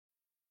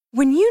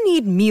When you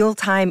need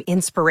mealtime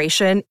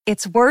inspiration,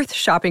 it's worth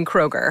shopping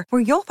Kroger,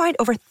 where you'll find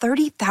over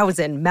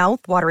 30,000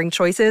 mouth-watering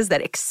choices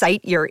that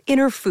excite your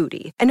inner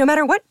foodie. And no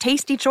matter what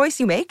tasty choice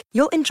you make,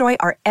 you'll enjoy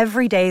our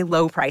everyday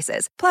low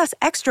prices, plus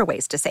extra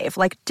ways to save,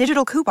 like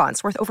digital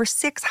coupons worth over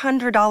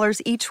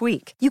 $600 each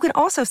week. You can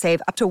also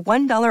save up to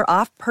 $1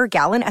 off per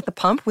gallon at the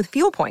pump with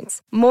fuel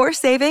points. More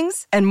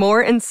savings and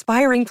more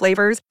inspiring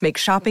flavors make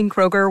shopping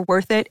Kroger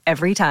worth it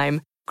every time.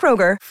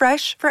 Kroger,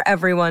 fresh for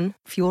everyone.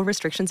 Fuel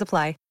restrictions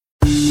apply.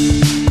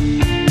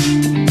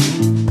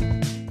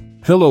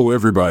 Hello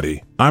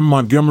everybody, I'm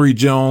Montgomery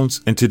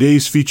Jones, and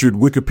today's featured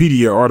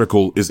Wikipedia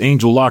article is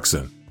Angel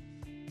Locsin.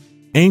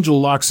 Angel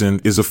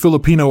Locsin is a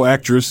Filipino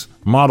actress,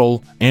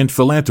 model, and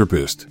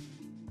philanthropist.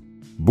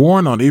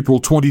 Born on April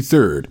 23,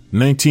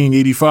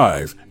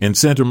 1985, in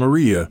Santa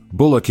Maria,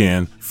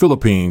 Bulacan,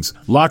 Philippines,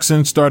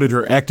 Locsin started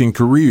her acting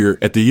career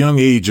at the young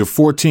age of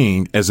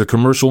 14 as a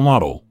commercial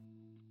model.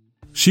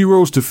 She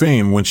rose to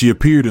fame when she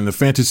appeared in the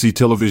fantasy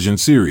television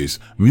series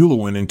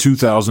Mulawin in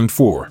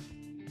 2004.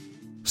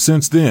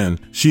 Since then,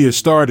 she has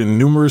starred in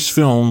numerous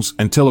films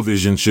and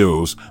television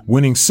shows,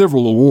 winning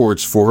several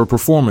awards for her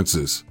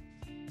performances.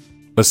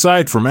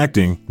 Aside from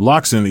acting,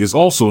 Locsin is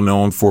also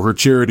known for her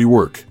charity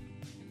work.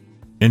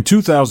 In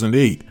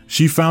 2008,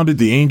 she founded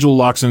the Angel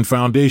Locsin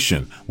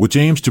Foundation, which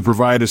aims to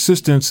provide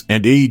assistance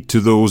and aid to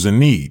those in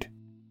need.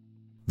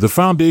 The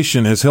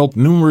foundation has helped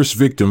numerous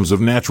victims of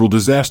natural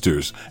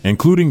disasters,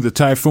 including the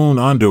Typhoon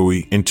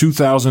Ondoy in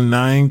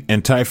 2009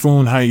 and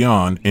Typhoon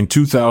Haiyan in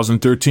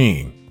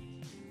 2013.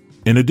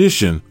 In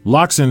addition,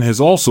 Locsin has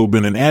also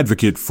been an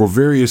advocate for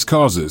various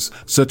causes,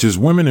 such as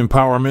women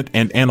empowerment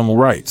and animal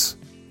rights.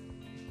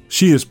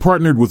 She has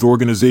partnered with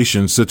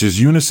organizations such as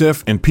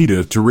UNICEF and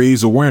PETA to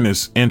raise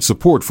awareness and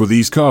support for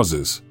these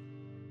causes.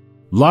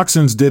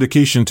 Locsin's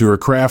dedication to her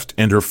craft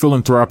and her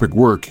philanthropic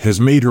work has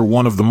made her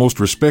one of the most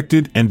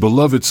respected and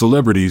beloved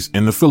celebrities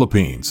in the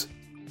Philippines.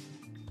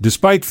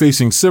 Despite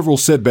facing several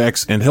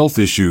setbacks and health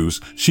issues,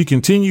 she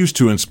continues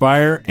to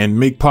inspire and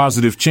make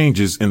positive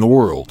changes in the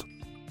world.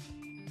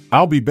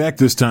 I'll be back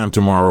this time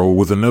tomorrow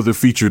with another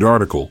featured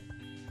article.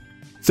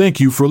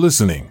 Thank you for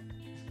listening.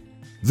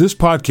 This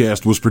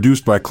podcast was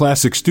produced by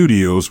Classic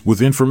Studios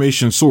with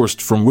information sourced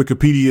from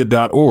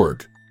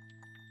Wikipedia.org.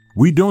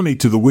 We donate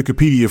to the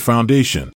Wikipedia Foundation,